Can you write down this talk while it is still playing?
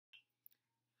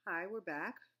Hi, we're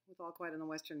back with All Quiet on the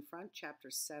Western Front, Chapter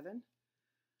 7.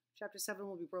 Chapter 7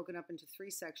 will be broken up into 3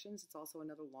 sections. It's also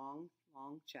another long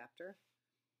chapter.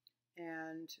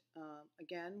 And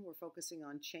again, we're focusing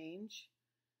on change.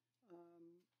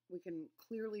 We can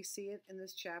clearly see it in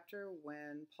this chapter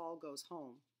when Paul goes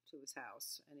home to his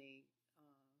house and he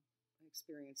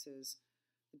experiences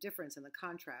the difference and the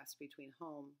contrast between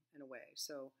home and away.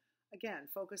 So again,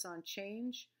 focus on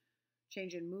change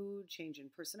in mood, change in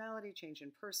personality, change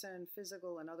in person,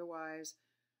 physical and otherwise,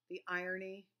 the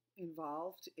irony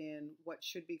involved in what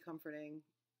should be comforting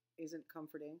isn't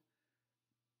comforting,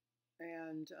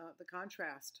 and the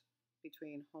contrast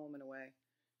between home and away.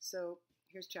 So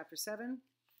here's chapter 7,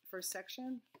 first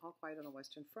section, All Quiet on the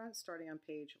Western Front, starting on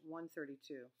page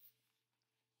 132.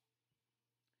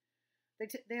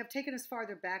 They have taken us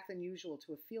farther back than usual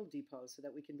to a field depot so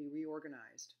that we can be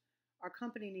reorganized. Our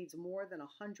company needs more than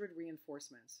 100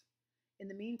 reinforcements. In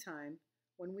the meantime,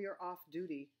 when we are off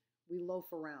duty, we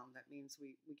loaf around. That means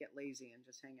we get lazy and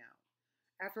just hang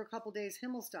out. After a couple days,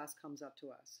 Himmelstas comes up to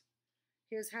us.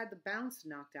 He has had the bounce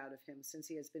knocked out of him since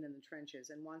he has been in the trenches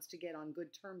and wants to get on good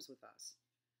terms with us.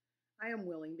 I am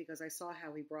willing because I saw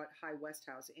how he brought High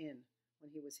Westhouse in when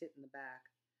he was hit in the back.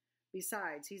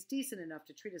 Besides, he's decent enough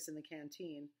to treat us in the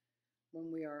canteen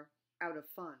when we are out of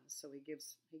funds, so he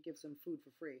gives them food for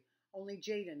free. Only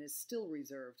Jaden is still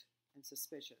reserved and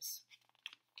suspicious.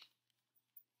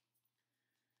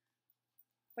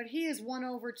 But he is won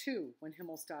over too when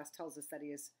Himmelstas tells us that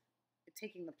he is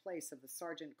taking the place of the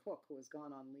sergeant cook who has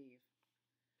gone on leave.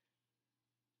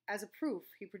 As a proof,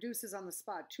 he produces on the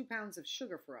spot 2 pounds of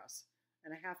sugar for us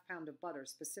and a ½ pound of butter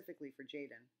specifically for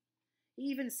Jaden. He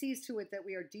even sees to it that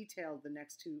we are detailed the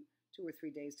next two or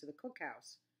 3 days to the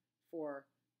cookhouse for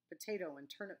potato and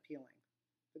turnip peeling.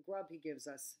 The grub he gives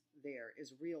us there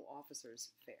is real officers'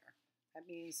 fare. That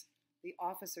means the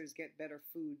officers get better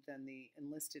food than the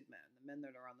enlisted men, the men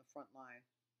that are on the front line.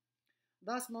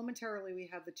 Thus, momentarily, we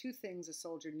have the 2 things a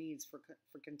soldier needs for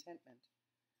contentment: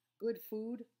 good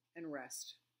food and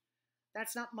rest.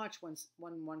 That's not much when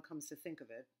one comes to think of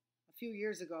it. A few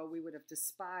years ago, we would have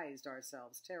despised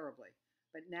ourselves terribly,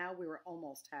 but now we were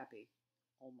almost happy.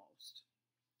 Almost.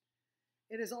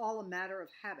 It is all a matter of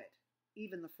habit,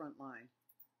 even the front line.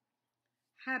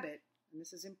 Habit, and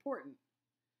this is important,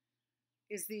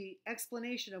 is the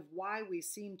explanation of why we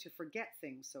seem to forget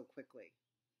things so quickly.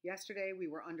 Yesterday we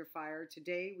were under fire.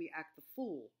 Today we act the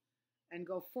fool and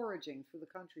go foraging through the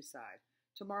countryside.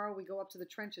 Tomorrow we go up to the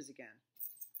trenches again.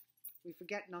 We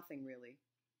forget nothing really,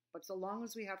 but so long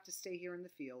as we have to stay here in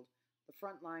the field, the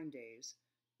front line days,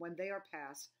 when they are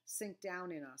past, sink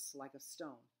down in us like a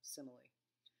stone, simile.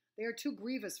 They are too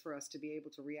grievous for us to be able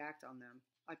to react on them,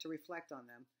 to reflect on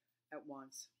them at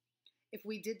once. If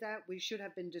we did that, we should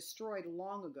have been destroyed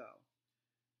long ago.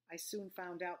 I soon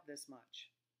found out this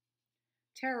much.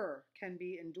 Terror can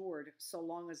be endured so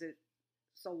long as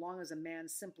a man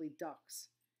simply ducks,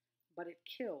 but it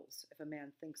kills if a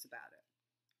man thinks about it.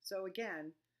 So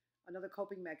again, another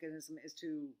coping mechanism is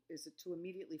to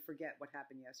immediately forget what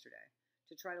happened yesterday,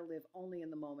 to try to live only in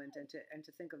the moment and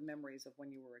to think of memories of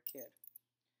when you were a kid.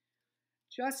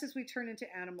 Just as we turn into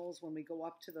animals when we go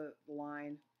up to the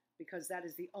line, because that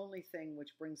is the only thing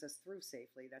which brings us through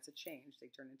safely. That's a change. They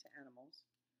turn into animals.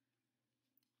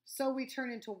 So we turn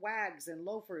into wags and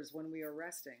loafers when we are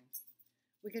resting.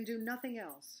 We can do nothing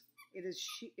else. It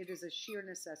is a sheer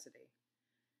necessity.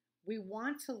 We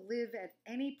want to live at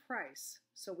any price,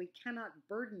 so we cannot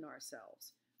burden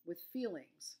ourselves with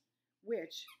feelings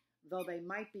which, though they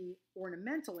might be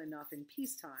ornamental enough in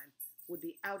peacetime, would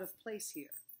be out of place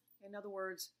here. In other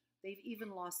words, they've even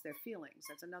lost their feelings.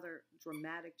 That's another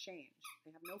dramatic change.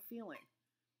 They have no feeling,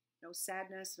 no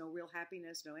sadness, no real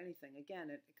happiness, no anything.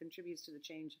 Again, it contributes to the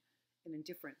change in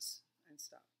indifference and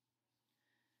stuff.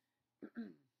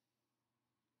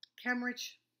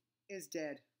 Kemrich is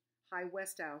dead. High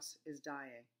Westhouse is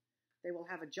dying. They will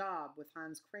have a job with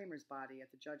Hans Kramer's body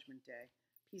at the Judgment Day,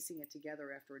 piecing it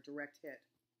together after a direct hit.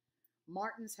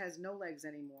 Martins has no legs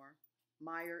anymore.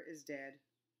 Meyer is dead.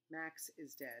 Max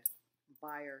is dead.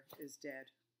 Bayer is dead.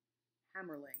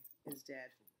 Hammerling is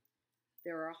dead.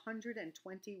 There are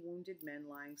 120 wounded men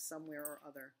lying somewhere or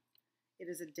other. It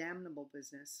is a damnable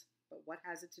business, but what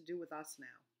has it to do with us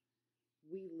now?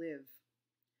 We live.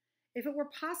 If it were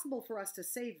possible for us to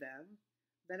save them,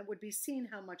 then it would be seen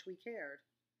how much we cared.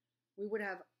 We would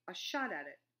have a shot at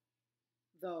it,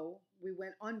 though we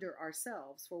went under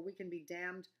ourselves, for we can be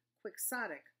damned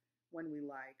quixotic when we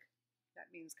like.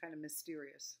 That means kind of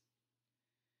mysterious.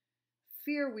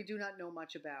 Fear we do not know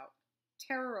much about.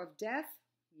 Terror of death?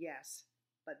 Yes,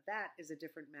 but that is a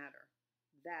different matter.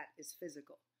 That is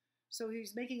physical. So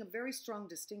he's making a very strong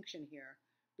distinction here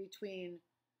between,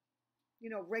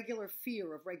 regular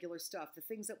fear of regular stuff. The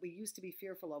things that we used to be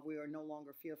fearful of, we are no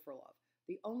longer fearful of.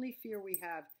 The only fear we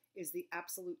have is the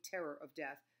absolute terror of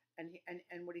death.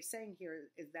 And what he's saying here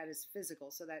is that is physical,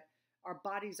 so that our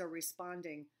bodies are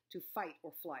responding to fight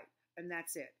or flight, and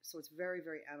that's it. So it's very,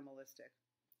 very animalistic.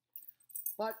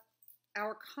 But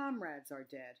our comrades are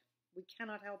dead. We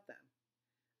cannot help them.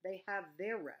 They have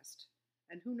their rest,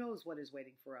 and who knows what is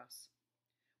waiting for us.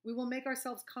 We will make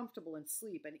ourselves comfortable and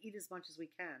sleep and eat as much as we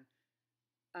can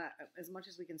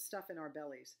stuff in our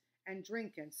bellies, and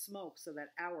drink and smoke so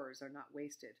that hours are not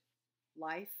wasted.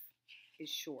 Life is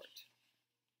short.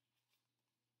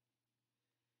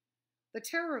 The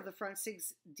terror of the front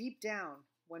sinks deep down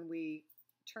when we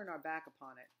turn our back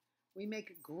upon it. We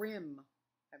make grim,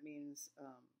 that means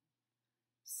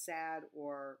sad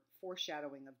or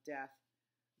foreshadowing of death,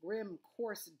 grim,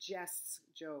 coarse jests,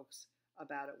 jokes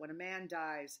about it. When a man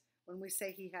dies, when we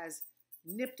say he has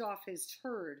nipped off his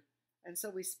turd, and so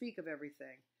we speak of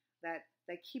everything that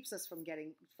keeps us from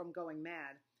going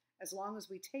mad. As long as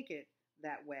we take it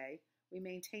that way, we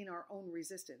maintain our own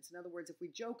resistance. In other words, if we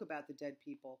joke about the dead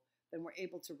people, then we're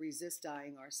able to resist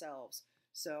dying ourselves.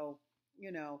 So,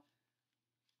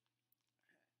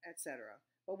 etc.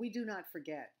 But we do not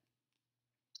forget.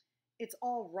 It's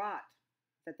all rot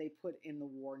that they put in the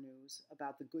war news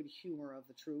about the good humor of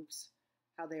the troops,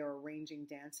 how they are arranging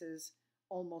dances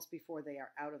almost before they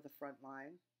are out of the front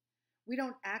line. We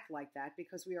don't act like that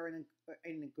because we are in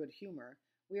a good humor.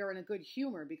 We are in a good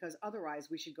humor because otherwise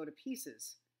we should go to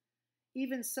pieces.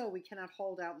 Even so, we cannot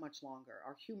hold out much longer.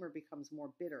 Our humor becomes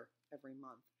more bitter every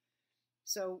month.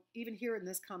 So even here in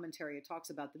this commentary, it talks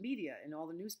about the media. In all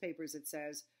the newspapers, it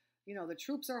says, the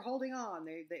troops are holding on.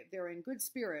 They're in good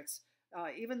spirits.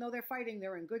 Even though they're fighting,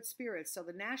 they're in good spirits. So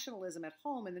the nationalism at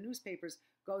home in the newspapers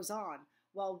goes on.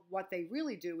 Well, what they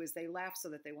really do is they laugh so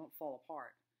that they won't fall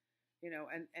apart.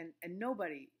 And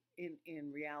nobody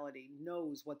in reality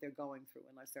knows what they're going through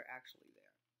unless they're actually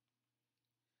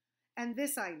there. And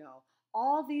this I know.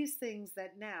 All these things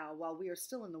that now, while we are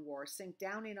still in the war, sink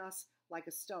down in us like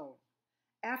a stone,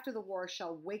 after the war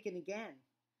shall waken again,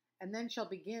 and then shall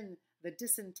begin the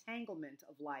disentanglement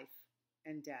of life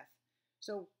and death.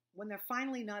 So when they're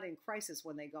finally not in crisis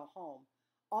when they go home,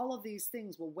 all of these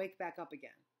things will wake back up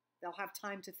again. They'll have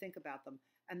time to think about them,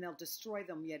 and they'll destroy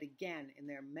them yet again in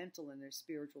their mental and their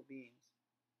spiritual beings.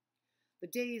 The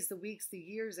days, the weeks, the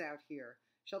years out here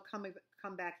shall come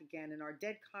back again, and our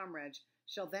dead comrades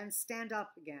shall then stand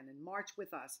up again and march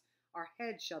with us. Our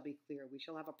heads shall be clear. We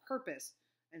shall have a purpose,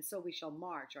 and so we shall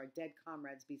march, our dead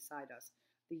comrades beside us,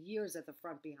 the years at the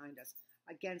front behind us.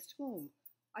 Against whom?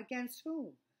 Against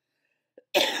whom?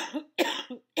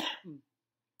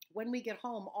 When we get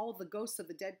home, all of the ghosts of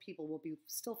the dead people will be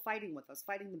still fighting with us,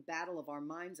 fighting the battle of our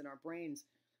minds and our brains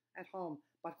at home.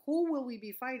 But who will we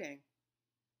be fighting?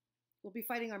 We'll be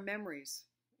fighting our memories,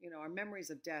 our memories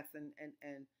of death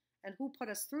and who put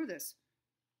us through this,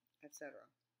 etc.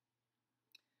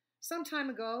 Some time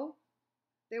ago,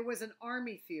 there was an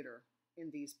army theater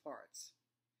in these parts.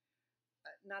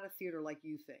 Not a theater like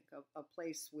you think, a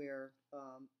place where,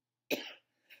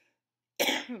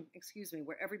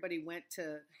 where everybody went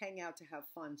to hang out to have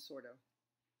fun, sort of.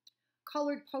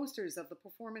 Colored posters of the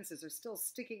performances are still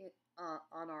sticking on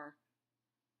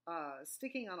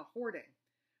a hoarding.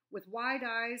 With wide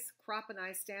eyes, Crop and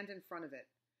I stand in front of it.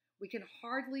 We can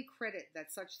hardly credit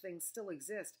that such things still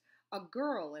exist. A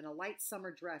girl in a light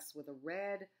summer dress with a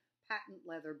red patent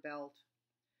leather belt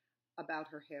about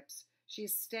her hips. She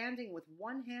is standing with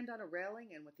one hand on a railing,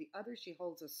 and with the other she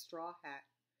holds a straw hat.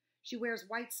 She wears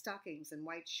white stockings and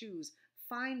white shoes,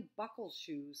 fine buckle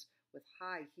shoes with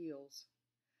high heels.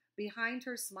 Behind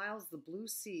her smiles the blue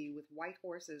sea with white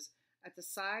horses. At the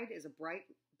side is a bright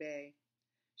bay.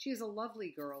 She is a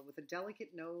lovely girl with a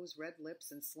delicate nose, red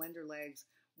lips, and slender legs,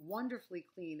 wonderfully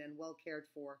clean and well cared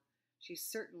for. She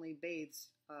certainly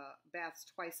baths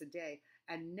twice a day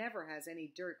and never has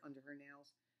any dirt under her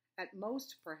nails. At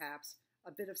most, perhaps,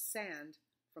 a bit of sand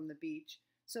from the beach.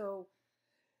 So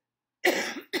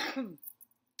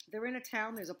they're in a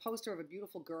town. There's a poster of a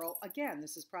beautiful girl. Again,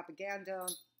 this is propaganda.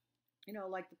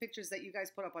 Like the pictures that you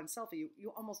guys put up on selfie.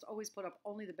 You almost always put up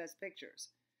only the best pictures.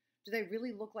 Do they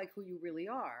really look like who you really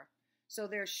are? So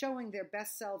they're showing their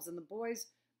best selves, and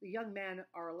the young men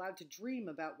are allowed to dream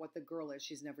about what the girl is.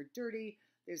 She's never dirty.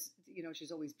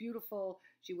 She's always beautiful.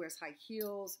 She wears high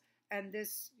heels. And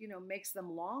this, makes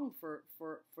them long for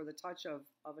the touch of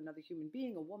another human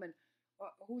being, a woman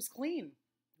who's clean,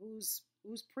 who's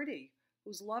pretty,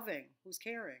 who's loving, who's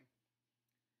caring.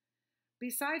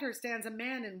 Beside her stands a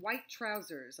man in white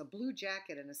trousers, a blue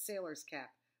jacket, and a sailor's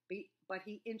cap. but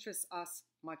he interests us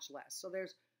much less. So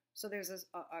there's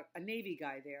a Navy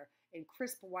guy there in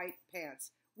crisp white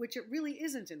pants, which it really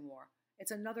isn't in war.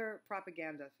 It's another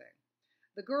propaganda thing.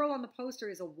 The girl on the poster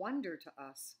is a wonder to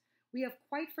us. We have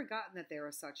quite forgotten that there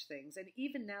are such things, and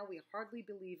even now we hardly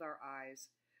believe our eyes.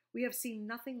 We have seen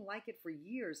nothing like it for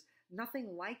years,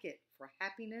 nothing like it for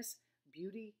happiness,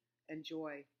 beauty, and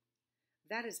joy.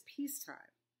 That is peacetime.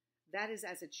 That is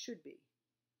as it should be.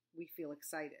 We feel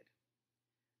excited.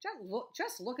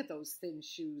 Just look at those thin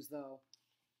shoes, though.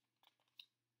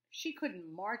 She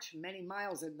couldn't march many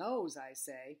miles in those, I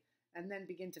say, and then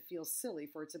begin to feel silly,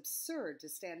 for it's absurd to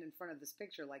stand in front of this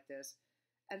picture like this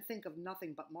and think of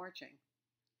nothing but marching.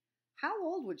 How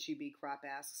old would she be, Kropp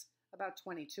asks. About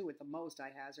 22 at the most,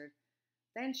 I hazard.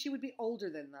 Then she would be older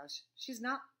than us. She's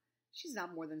not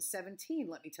more than 17,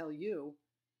 let me tell you.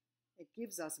 It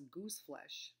gives us goose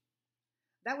flesh.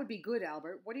 That would be good,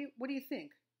 Albert. What do you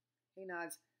think? He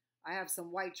nods. I have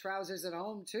some white trousers at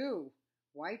home, too.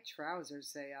 White trousers,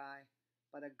 say I.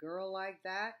 But a girl like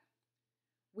that?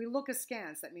 We look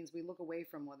askance. That means we look away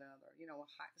from one another,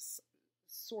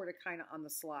 sort of kind of on the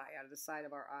sly, out of the side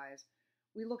of our eyes.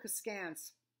 We look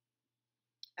askance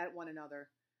at one another.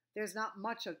 There's not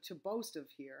much to boast of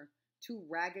here. 2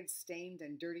 ragged, stained,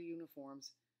 and dirty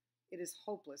uniforms. It is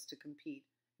hopeless to compete.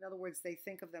 In other words, they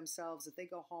think of themselves, if they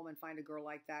go home and find a girl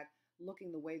like that,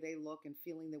 looking the way they look and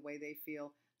feeling the way they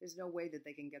feel, there's no way that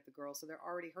they can get the girl. So they're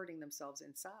already hurting themselves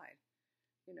inside,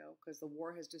 because the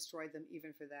war has destroyed them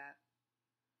even for that.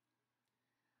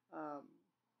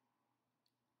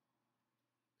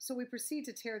 So we proceed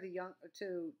to tear the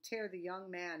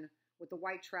young man with the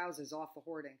white trousers off the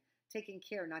hoarding, taking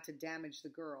care not to damage the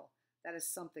girl. That is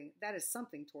something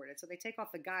toward it. So they take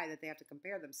off the guy that they have to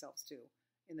compare themselves to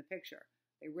in the picture.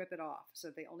 They rip it off so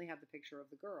that they only have the picture of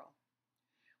the girl.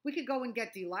 We could go and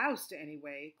get deloused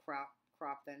anyway, Kropp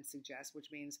then suggests, which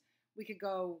means we could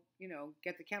go,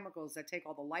 get the chemicals that take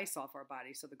all the lice off our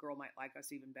body so the girl might like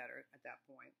us even better at that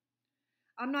point.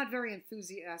 I'm not very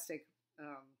enthusiastic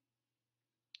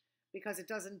because it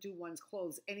doesn't do one's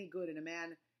clothes any good, and a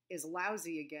man is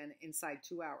lousy again inside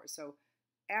 2 hours. So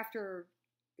after,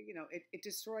 it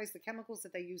destroys the chemicals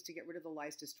that they use to get rid of the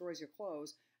lice, destroys your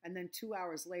clothes, and then 2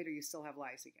 hours later you still have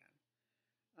lice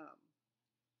again.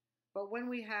 But when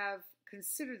we have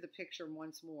considered the picture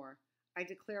once more, I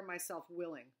declare myself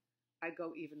willing. I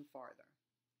go even farther.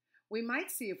 We might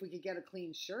see if we could get a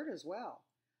clean shirt as well.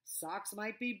 Socks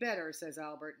might be better, says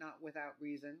Albert, not without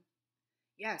reason.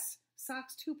 Yes,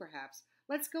 socks too, perhaps.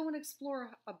 Let's go and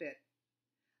explore a bit.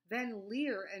 Then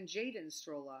Lear and Jaden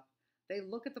stroll up. They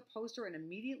look at the poster and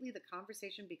immediately the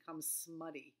conversation becomes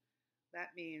smutty. That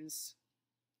means,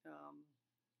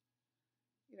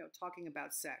 talking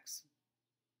about sex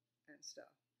and stuff.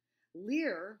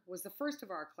 Lear was the first of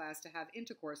our class to have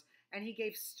intercourse, and he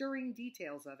gave stirring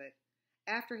details of it.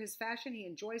 After his fashion, he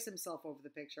enjoys himself over the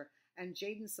picture, and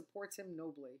Jaden supports him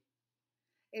nobly.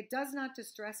 It does not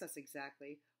distress us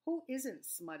exactly. Who isn't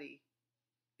smutty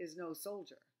is no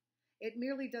soldier. It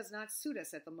merely does not suit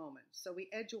us at the moment, so we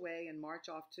edge away and march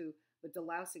off to the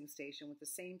delousing station with the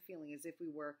same feeling as if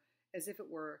it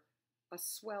were a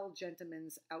swell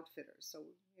gentleman's outfitters. So,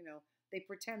 they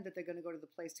pretend that they're going to go to the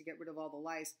place to get rid of all the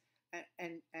lice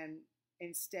and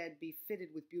instead be fitted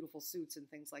with beautiful suits and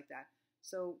things like that.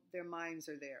 So their minds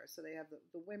are there. So they have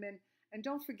the women. And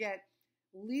don't forget,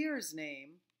 Lear's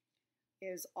name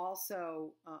is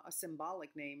also a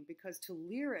symbolic name, because to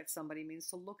leer at somebody means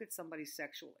to look at somebody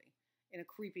sexually in a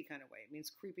creepy kind of way. It means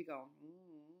creepy going,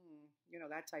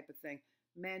 that type of thing.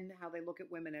 Men, how they look at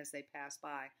women as they pass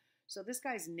by. So this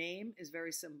guy's name is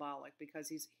very symbolic because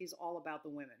he's all about the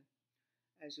women,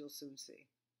 as you'll soon see.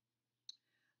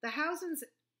 The houses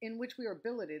in which we are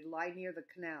billeted lie near the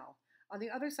canal. On the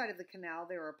other side of the canal,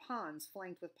 there are ponds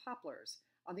flanked with poplars.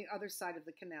 On the other side of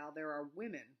the canal, there are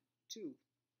women, too.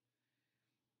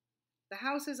 The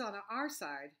houses on our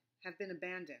side have been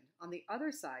abandoned. On the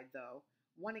other side, though,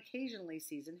 one occasionally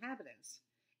sees inhabitants.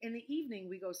 In the evening,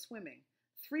 we go swimming.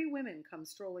 3 women come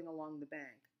strolling along the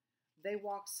bank. They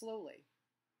walk slowly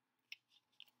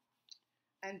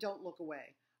and don't look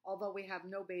away, although we have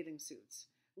no bathing suits.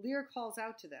 Lear calls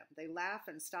out to them. They laugh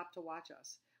and stop to watch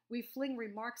us. We fling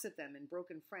remarks at them in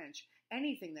broken French,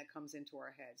 anything that comes into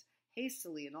our heads,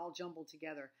 hastily and all jumbled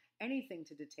together, anything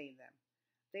to detain them.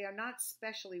 They are not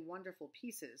specially wonderful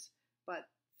pieces, but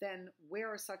then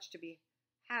where are such to be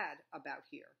had about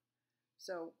here?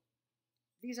 So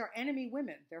these are enemy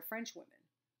women. They're French women,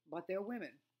 but they're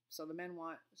women. So the men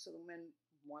want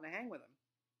to hang with them.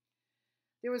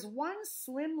 There is one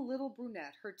slim little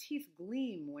brunette. Her teeth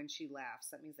gleam when she laughs.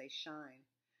 That means they shine.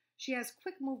 She has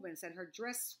quick movements and her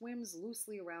dress swims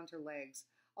loosely around her legs.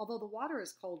 Although the water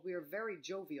is cold, we are very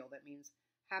jovial, that means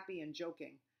happy and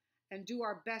joking, and do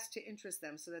our best to interest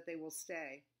them so that they will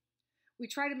stay. We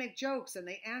try to make jokes and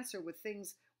they answer with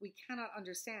things we cannot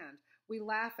understand. We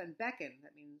laugh and beckon,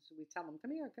 that means we tell them,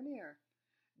 come here, come here.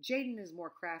 Jaden is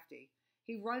more crafty.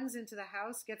 He runs into the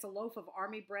house, gets a loaf of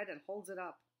army bread, and holds it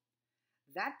up.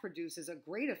 That produces a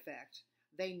great effect.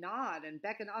 They nod and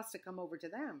beckon us to come over to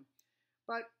them.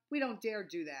 But we don't dare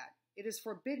do that. It is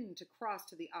forbidden to cross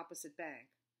to the opposite bank.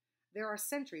 There are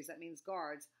sentries, that means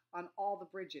guards, on all the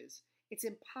bridges. It's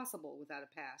impossible without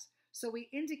a pass. So we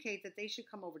indicate that they should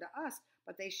come over to us,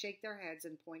 but they shake their heads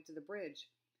and point to the bridge.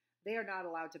 They are not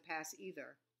allowed to pass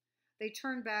either. They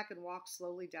turn back and walk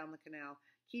slowly down the canal,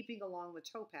 keeping along the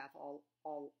towpath all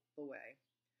the way.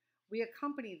 We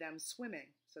accompany them swimming,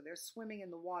 so they're swimming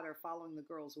in the water following the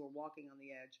girls who are walking on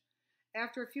the edge.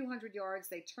 After a few hundred yards,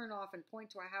 they turn off and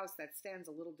point to a house that stands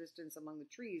a little distance among the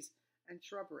trees and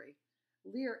shrubbery.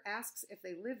 Lear asks if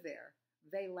they live there.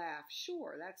 They laugh.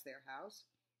 Sure, that's their house.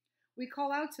 We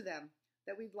call out to them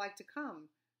that we'd like to come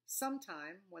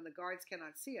sometime when the guards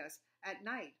cannot see us, at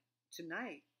night,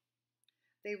 tonight.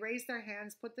 They raise their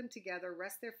hands, put them together,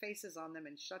 rest their faces on them,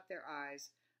 and shut their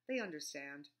eyes. They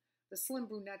understand. The slim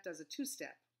brunette does a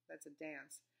two-step. That's a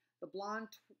dance. The blonde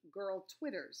girl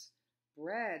twitters.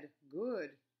 Bread, good.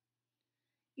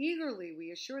 Eagerly,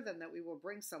 we assure them that we will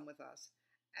bring some with us,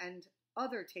 and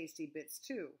other tasty bits,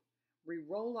 too. We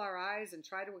roll our eyes and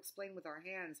try to explain with our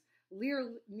hands.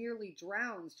 Lear nearly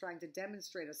drowns trying to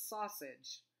demonstrate a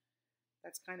sausage.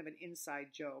 That's kind of an inside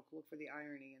joke. Look for the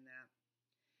irony in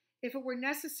that. If it were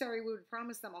necessary, we would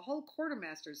promise them a whole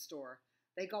quartermaster's store.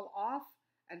 They go off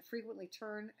and frequently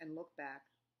turn and look back.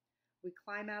 We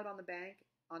climb out on the bank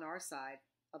on our side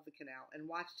of the canal and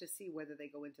watch to see whether they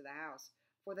go into the house,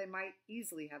 for they might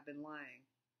easily have been lying.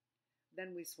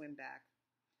 Then we swim back.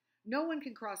 No one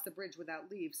can cross the bridge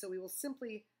without leave, so we will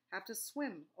simply have to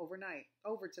swim over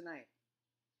tonight.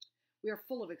 We are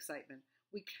full of excitement.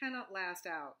 We cannot last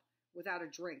out without a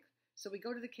drink, so we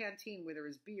go to the canteen where there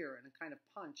is beer and a kind of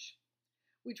punch.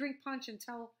 We drink punch and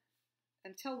tell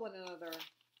one another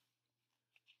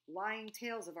lying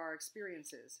tales of our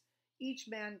experiences. Each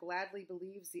man gladly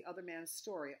believes the other man's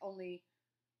story, only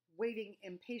waiting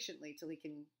impatiently till he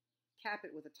can cap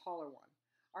it with a taller one.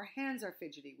 Our hands are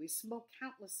fidgety. We smoke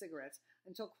countless cigarettes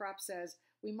until Kropp says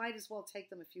we might as well take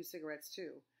them a few cigarettes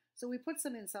too. So we put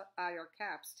some inside our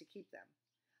caps to keep them.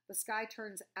 The sky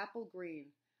turns apple green.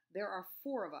 There are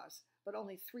 4 of us, but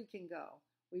only 3 can go.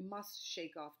 We must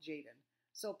shake off Jaden.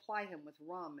 So ply him with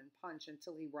rum and punch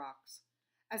until he rocks.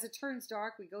 As it turns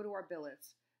dark, we go to our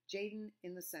billets, Jaden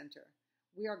in the center.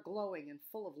 We are glowing and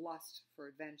full of lust for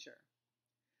adventure.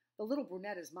 The little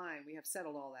brunette is mine. We have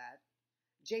settled all that.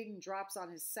 Jaden drops on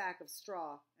his sack of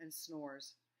straw and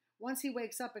snores. Once he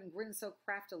wakes up and grins so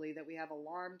craftily that we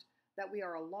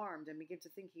are alarmed and begin to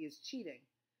think he is cheating,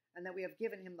 and that we have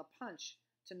given him the punch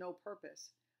to no purpose.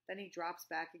 Then he drops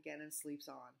back again and sleeps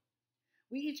on.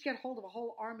 We each get hold of a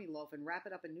whole army loaf and wrap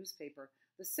it up in newspaper.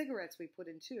 The cigarettes we put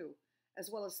in too,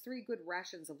 as well as 3 good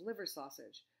rations of liver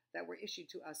sausage that were issued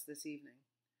to us this evening.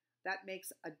 That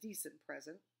makes a decent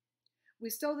present. We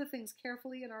stow the things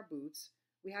carefully in our boots.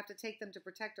 We have to take them to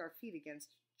protect our feet against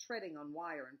treading on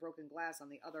wire and broken glass on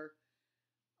the other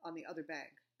bank.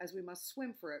 As we must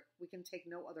swim for it, we can take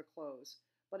no other clothes,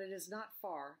 but it is not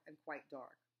far and quite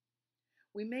dark.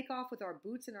 We make off with our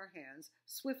boots in our hands.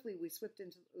 Swiftly we slip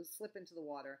into the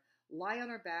water, lie on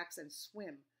our backs, and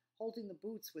swim, holding the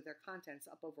boots with their contents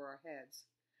up over our heads.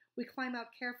 We climb out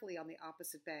carefully on the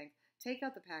opposite bank, take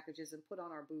out the packages, and put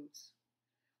on our boots.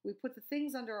 We put the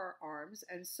things under our arms,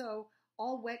 and so,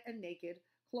 all wet and naked,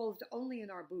 clothed only in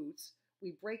our boots,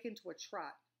 we break into a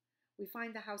trot. We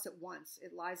find the house at once.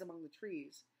 It lies among the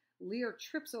trees. Lear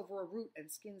trips over a root and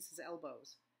skins his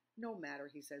elbows. No matter,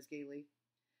 he says gaily.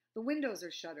 The windows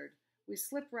are shuttered. We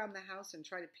slip round the house and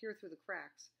try to peer through the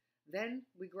cracks. Then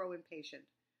we grow impatient.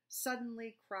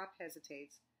 Suddenly, Kropp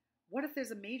hesitates. What if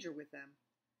there's a major with them?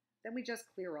 Then we just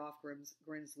clear off, grins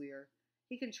Lear.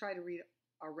 He can try to read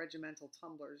our regimental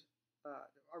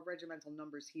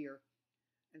numbers here,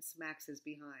 and smacks his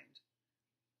behind.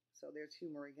 So there's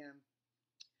humor again.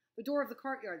 The door of the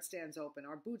courtyard stands open.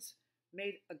 Our boots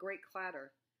made a great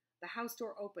clatter. The house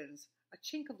door opens. A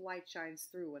chink of light shines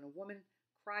through, and a woman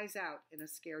cries out in a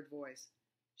scared voice.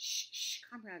 Shh, shh,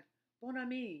 comrade, bon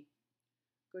ami.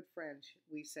 Good French,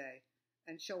 we say,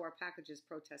 and show our packages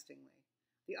protestingly.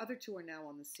 The other 2 are now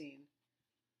on the scene.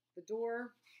 The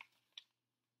door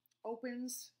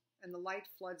opens, and the light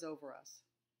floods over us.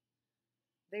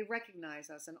 They recognize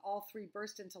us, and all 3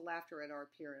 burst into laughter at our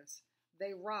appearance.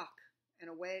 They rock and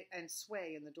away and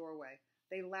sway in the doorway.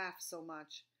 They laugh so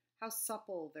much. How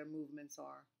supple their movements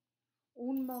are.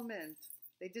 Un moment,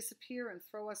 they disappear and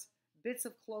throw us bits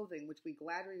of clothing which we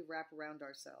gladly wrap around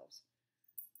ourselves.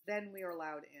 Then we are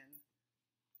allowed in.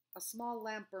 A small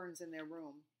lamp burns in their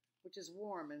room, which is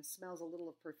warm and smells a little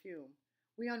of perfume.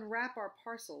 We unwrap our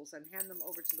parcels and hand them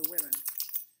over to the women.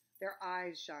 Their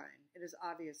eyes shine. It is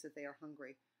obvious that they are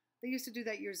hungry. They used to do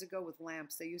that years ago with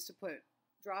lamps. They used to put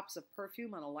drops of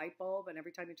perfume on a light bulb, and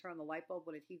every time you turn on the light bulb,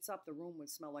 when it heats up, the room would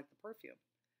smell like the perfume,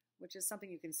 which is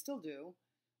something you can still do,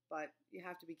 but you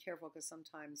have to be careful because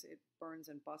sometimes it burns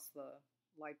and busts the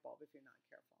light bulb if you're not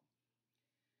careful.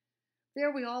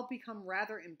 There we all become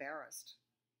rather embarrassed.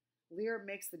 Lear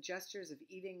makes the gestures of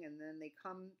eating, and then they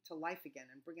come to life again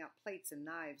and bring out plates and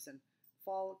knives and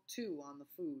fall to on the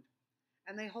food.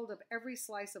 And they hold up every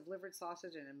slice of livered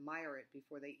sausage and admire it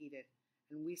before they eat it,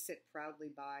 and we sit proudly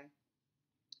by.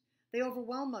 They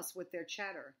overwhelm us with their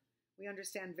chatter. We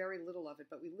understand very little of it,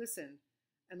 but we listen,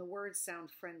 and the words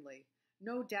sound friendly.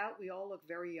 No doubt we all look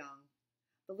very young.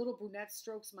 The little brunette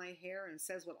strokes my hair and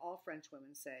says what all French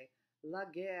women say. La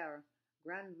guerre,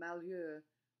 grand malheur,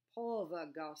 pauvre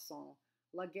garçon.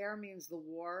 La guerre means the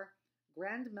war.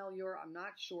 Grand malheur, I'm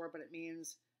not sure, but it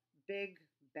means big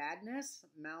badness.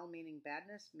 Mal meaning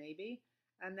badness, maybe.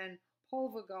 And then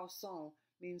pauvre garçon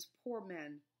means poor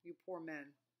men, you poor men.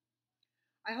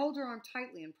 I hold her arm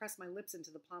tightly and press my lips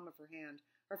into the palm of her hand.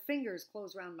 Her fingers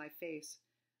close round my face.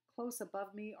 Close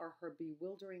above me are her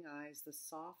bewildering eyes, the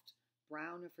soft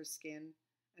brown of her skin,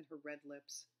 and her red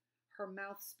lips. Her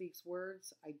mouth speaks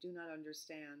words I do not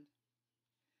understand.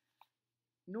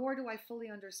 Nor do I fully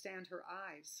understand her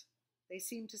eyes. They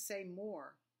seem to say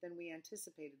more than we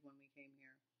anticipated when we came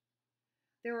here.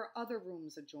 There are other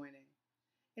rooms adjoining.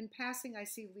 In passing, I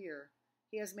see Lear.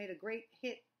 He has made a great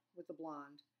hit with the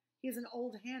blonde. He is an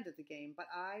old hand at the game, but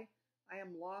I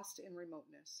am lost in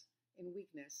remoteness, in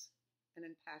weakness, and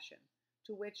in passion,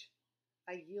 to which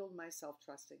I yield myself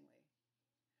trustingly.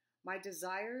 My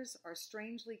desires are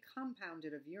strangely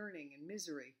compounded of yearning and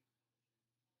misery.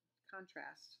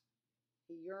 Contrast.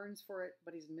 He yearns for it,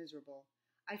 but he's miserable.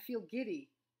 I feel giddy.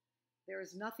 There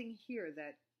is nothing here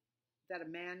that a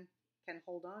man can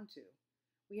hold on to.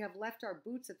 We have left our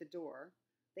boots at the door.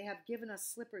 They have given us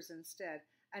slippers instead,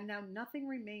 and now nothing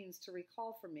remains to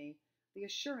recall for me the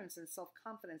assurance and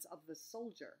self-confidence of the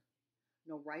soldier.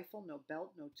 No rifle, no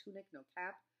belt, no tunic, no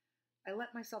cap. I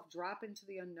let myself drop into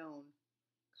the unknown,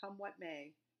 come what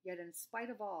may, yet in spite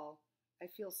of all, I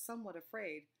feel somewhat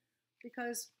afraid,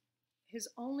 because his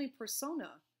only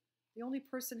persona, the only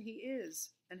person he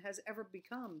is and has ever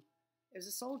become, is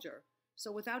a soldier.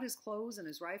 So without his clothes and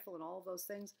his rifle and all of those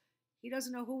things, he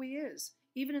doesn't know who he is.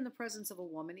 Even in the presence of a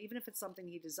woman, even if it's something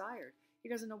he desired, he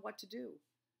doesn't know what to do.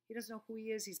 He doesn't know who he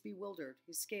is. He's bewildered.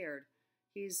 He's scared.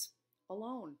 He's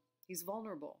alone. He's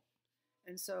vulnerable.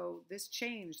 And so this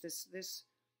change, this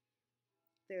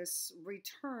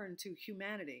return to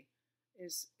humanity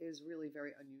is really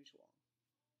very unusual.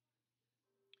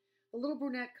 The little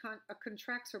brunette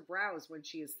contracts her brows when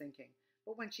she is thinking,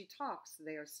 but when she talks,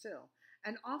 they are still.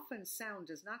 And often sound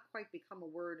does not quite become a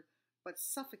word, but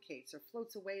suffocates or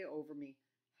floats away over me,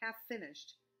 half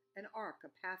finished, an arc, a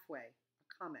pathway,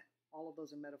 a comet. All of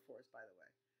those are metaphors, by the way.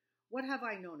 What have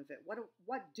I known of it?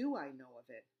 What do I know of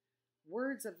it?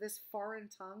 Words of this foreign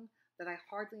tongue that I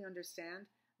hardly understand,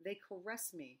 they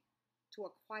caress me to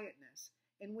a quietness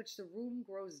in which the room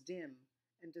grows dim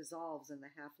and dissolves in the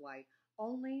half-light.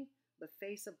 Only the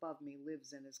face above me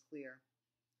lives and is clear.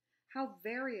 How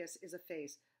various is a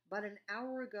face, but an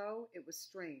hour ago it was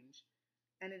strange,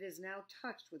 and it is now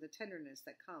touched with a tenderness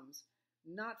that comes,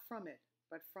 not from it,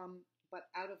 but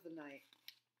out of the night.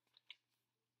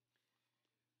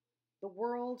 The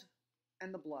world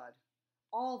and the blood.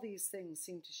 All these things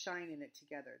seem to shine in it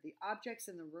together. The objects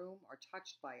in the room are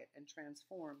touched by it and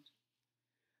transformed.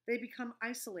 They become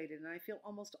isolated, and I feel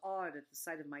almost awed at the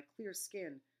sight of my clear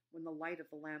skin when the light of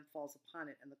the lamp falls upon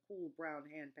it and the cool brown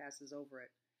hand passes over it.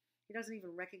 He doesn't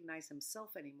even recognize himself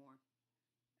anymore,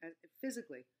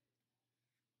 physically.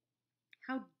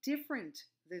 How different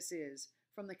this is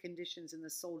from the conditions in the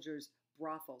soldiers'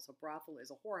 brothels. A brothel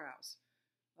is a whorehouse,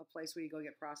 a place where you go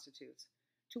get prostitutes,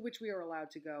 to which we are allowed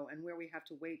to go and where we have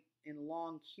to wait in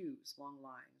long queues, long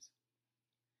lines.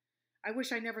 I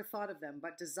wish I never thought of them,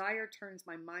 but desire turns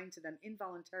my mind to them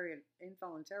involuntarily,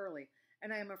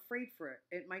 and I am afraid for it.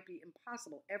 It might be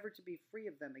impossible ever to be free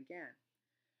of them again.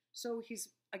 So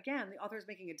the author is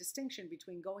making a distinction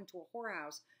between going to a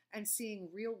whorehouse and seeing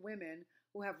real women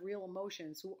who have real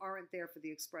emotions, who aren't there for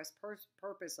the express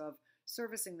purpose of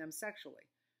servicing them sexually.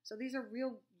 So these are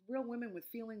real real women with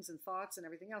feelings and thoughts and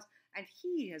everything else. And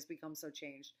he has become so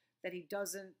changed that he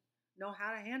doesn't know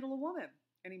how to handle a woman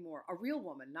anymore. A real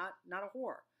woman, not a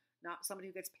whore, not somebody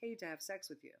who gets paid to have sex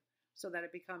with you. So that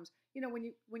it becomes,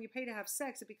 when you pay to have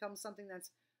sex, it becomes something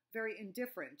that's very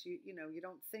indifferent. You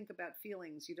don't think about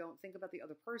feelings. You don't think about the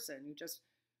other person. You just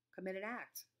commit an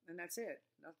act, and that's it.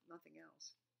 Nothing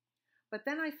else. But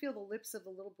then I feel the lips of the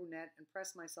little brunette and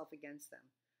press myself against them.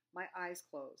 My eyes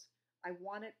close. I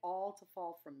want it all to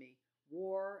fall from me,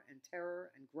 war and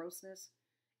terror and grossness,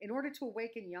 in order to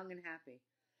awaken young and happy.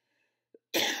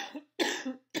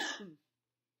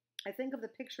 I think of the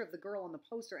picture of the girl on the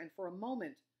poster and for a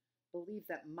moment believe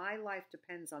that my life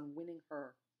depends on winning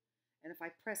her. And if I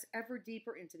press ever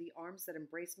deeper into the arms that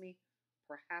embrace me,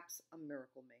 perhaps a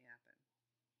miracle may happen.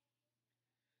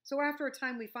 So after a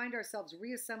time, we find ourselves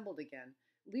reassembled again.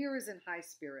 Lear is in high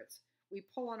spirits. We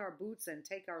pull on our boots and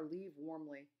take our leave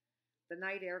warmly. The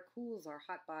night air cools our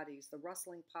hot bodies. The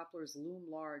rustling poplars loom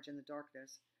large in the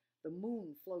darkness. The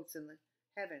moon floats in the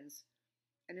heavens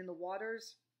and in the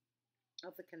waters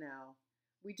of the canal.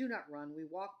 We do not run. We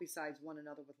walk beside one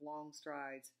another with long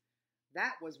strides.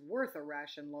 That was worth a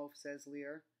ration loaf, says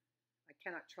Lear. I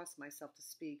cannot trust myself to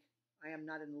speak. I am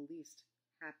not in the least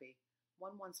happy.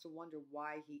 One wants to wonder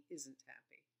why he isn't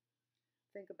happy.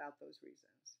 Think about those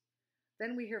reasons.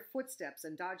 Then we hear footsteps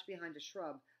and dodge behind a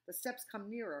shrub. The steps come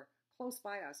nearer, close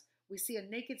by us. We see a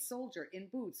naked soldier in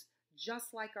boots,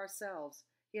 just like ourselves.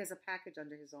 He has a package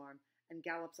under his arm and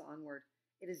gallops onward.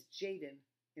 It is Jaden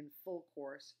in full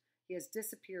course. He has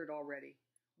disappeared already.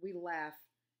 We laugh.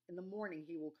 In the morning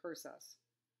he will curse us.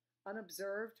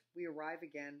 Unobserved, we arrive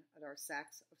again at our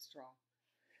sacks of straw.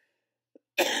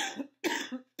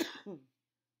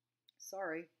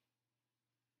 Sorry.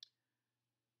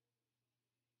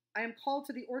 I am called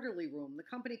to the orderly room. The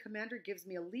company commander gives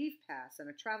me a leave pass and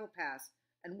a travel pass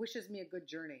and wishes me a good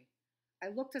journey. I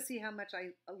look to see how much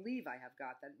leave I have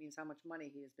got. That means how much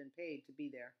money he has been paid to be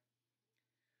there.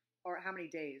 Or how many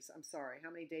days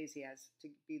he has to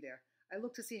be there. I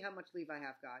look to see how much leave I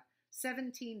have got.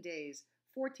 17 days,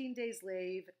 14 days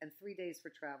leave, and 3 days for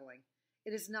traveling.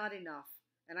 It is not enough,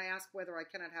 and I ask whether I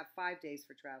cannot have 5 days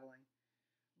for traveling.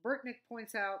 Burtnick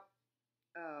points to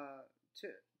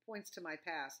my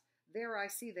pass. There I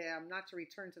see that I am not to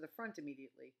return to the front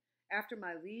immediately. After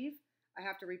my leave, I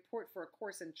have to report for a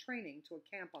course in training to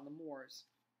a camp on the moors.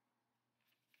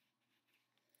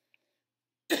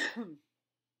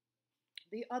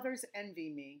 The others envy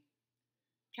me.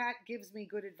 Kat gives me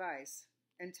good advice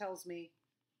and tells me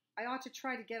I ought to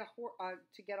try to get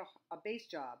a base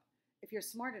job. If you're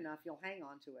smart enough, you'll hang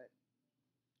on to it.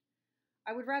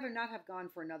 I would rather not have gone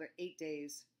for another 8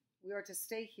 days. We are to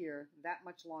stay here that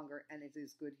much longer, and it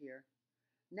is good here.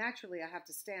 Naturally, I have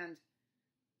to stand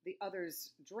the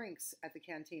others' drinks at the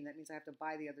canteen. That means I have to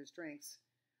buy the others' drinks.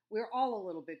 We're all a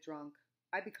little bit drunk.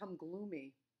 I become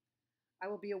gloomy. I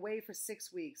will be away for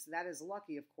 6 weeks. That is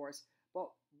lucky, of course, but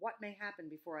what may happen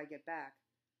before I get back?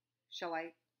 Shall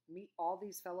I meet all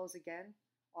these fellows again?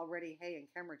 Already Hay and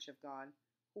Kemmerich have gone.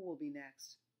 Who will be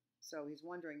next? So he's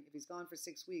wondering, if he's gone for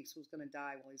 6 weeks, who's going to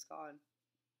die while he's gone?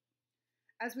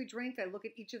 As we drink, I look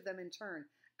at each of them in turn.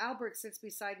 Albert sits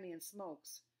beside me and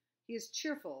smokes. He is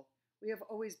cheerful. We have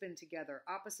always been together,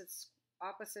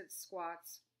 opposite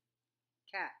squats.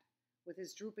 Cat, with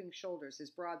his drooping shoulders,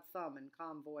 his broad thumb and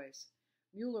calm voice.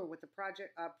 Mueller with the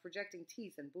projecting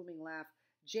teeth and booming laugh.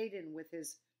 Jaden with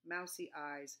his mousy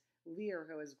eyes. Lear,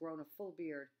 who has grown a full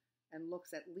beard and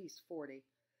looks at least 40.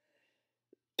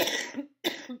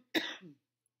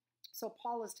 So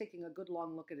Paul is taking a good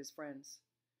long look at his friends,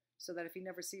 so that if he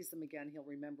never sees them again, he'll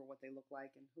remember what they look like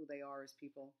and who they are as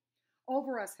people.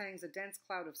 Over us hangs a dense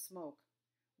cloud of smoke.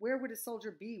 Where would a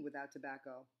soldier be without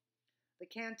tobacco? The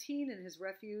canteen in his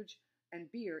refuge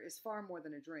and beer is far more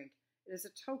than a drink. It is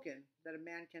a token that a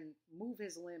man can move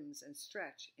his limbs and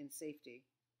stretch in safety.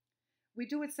 We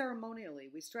do it ceremonially.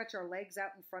 We stretch our legs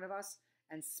out in front of us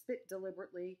and spit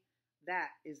deliberately. That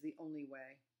is the only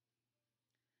way.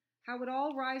 How it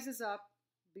all rises up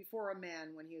before a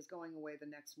man when he is going away the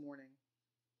next morning.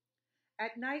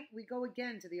 At night, we go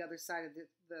again to the other side of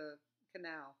the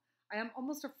canal. I am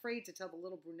almost afraid to tell the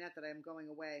little brunette that I am going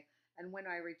away, and when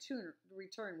I return,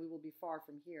 we will be far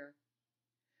from here.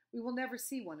 We will never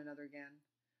see one another again,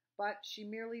 but she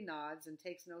merely nods and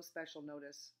takes no special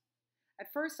notice.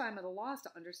 At first, I am at a loss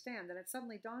to understand, then it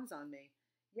suddenly dawns on me.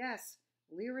 Yes,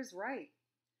 Lear is right.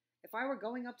 If I were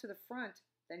going up to the front,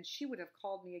 then she would have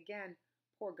called me again,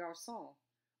 poor garçon.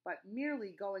 But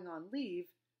merely going on leave,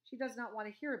 she does not want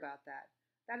to hear about that.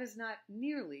 That is not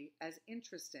nearly as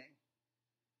interesting.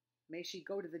 May she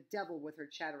go to the devil with her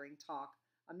chattering talk.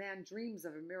 A man dreams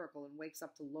of a miracle and wakes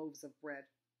up to loaves of bread.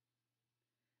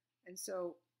 And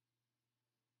so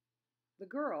the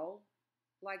girl,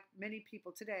 like many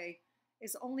people today,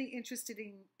 is only interested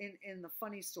in the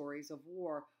funny stories of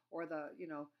war or the,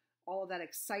 all of that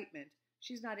excitement.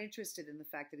 She's not interested in the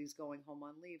fact that he's going home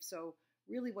on leave. So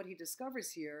really what he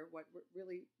discovers here, what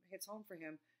really hits home for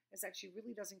him, is that she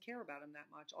really doesn't care about him that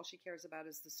much. All she cares about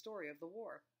is the story of the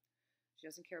war. She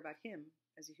doesn't care about him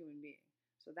as a human being.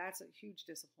 So that's a huge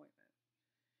disappointment.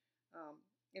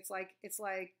 It's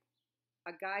like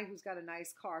a guy who's got a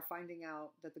nice car finding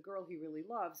out that the girl he really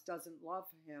loves doesn't love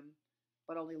him,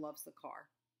 but only loves the car.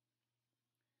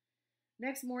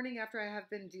 Next morning, after I have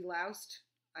been deloused,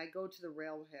 I go to the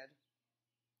railhead.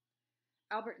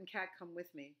 Albert and Kat come with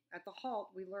me. At the halt,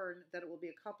 we learn that it will be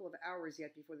a couple of hours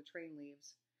yet before the train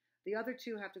leaves. The other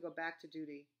two have to go back to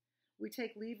duty. We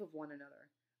take leave of one another.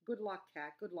 Good luck,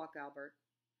 Kat. Good luck, Albert.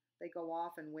 They go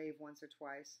off and wave once or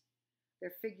twice.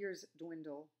 Their figures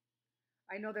dwindle.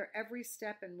 I know their every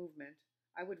step and movement.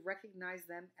 I would recognize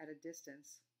them at a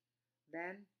distance.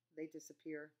 Then they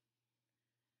disappear.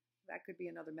 That could be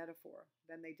another metaphor.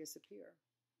 Then they disappear.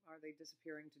 Are they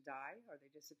disappearing to die? Are they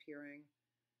disappearing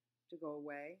to go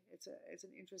away? It's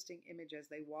an interesting image as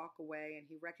they walk away and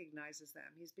he recognizes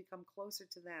them. He's become closer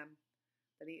to them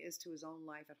than he is to his own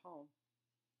life at home.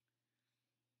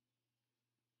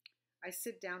 I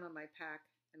sit down on my pack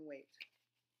and wait.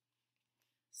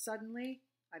 Suddenly,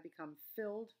 I become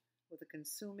filled with a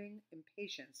consuming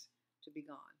impatience to be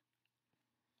gone.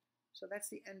 So that's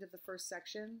the end of the first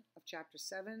section of chapter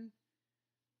 7.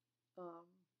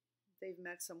 They've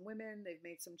met some women, they've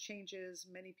made some changes,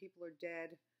 many people are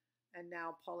dead, and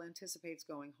now Paul anticipates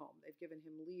going home. They've given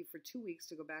him leave for 2 weeks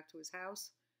to go back to his house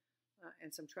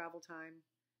and some travel time,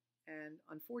 and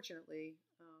unfortunately,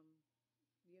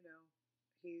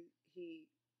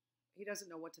 he doesn't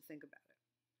know what to think about it.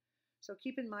 So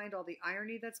keep in mind all the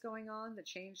irony that's going on, the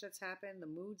change that's happened, the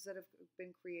moods that have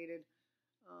been created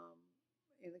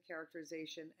in the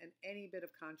characterization, and any bit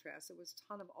of contrast. There was a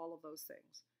ton of all of those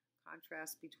things.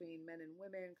 Contrast between men and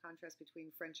women, contrast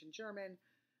between French and German,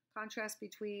 contrast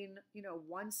between,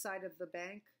 one side of the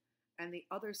bank and the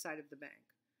other side of the bank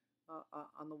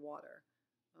on the water.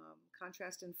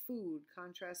 Contrast in food,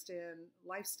 contrast in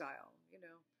lifestyle,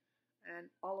 and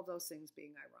all of those things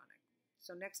being ironic.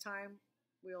 So next time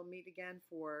we'll meet again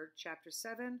for chapter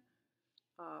 7,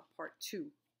 part 2.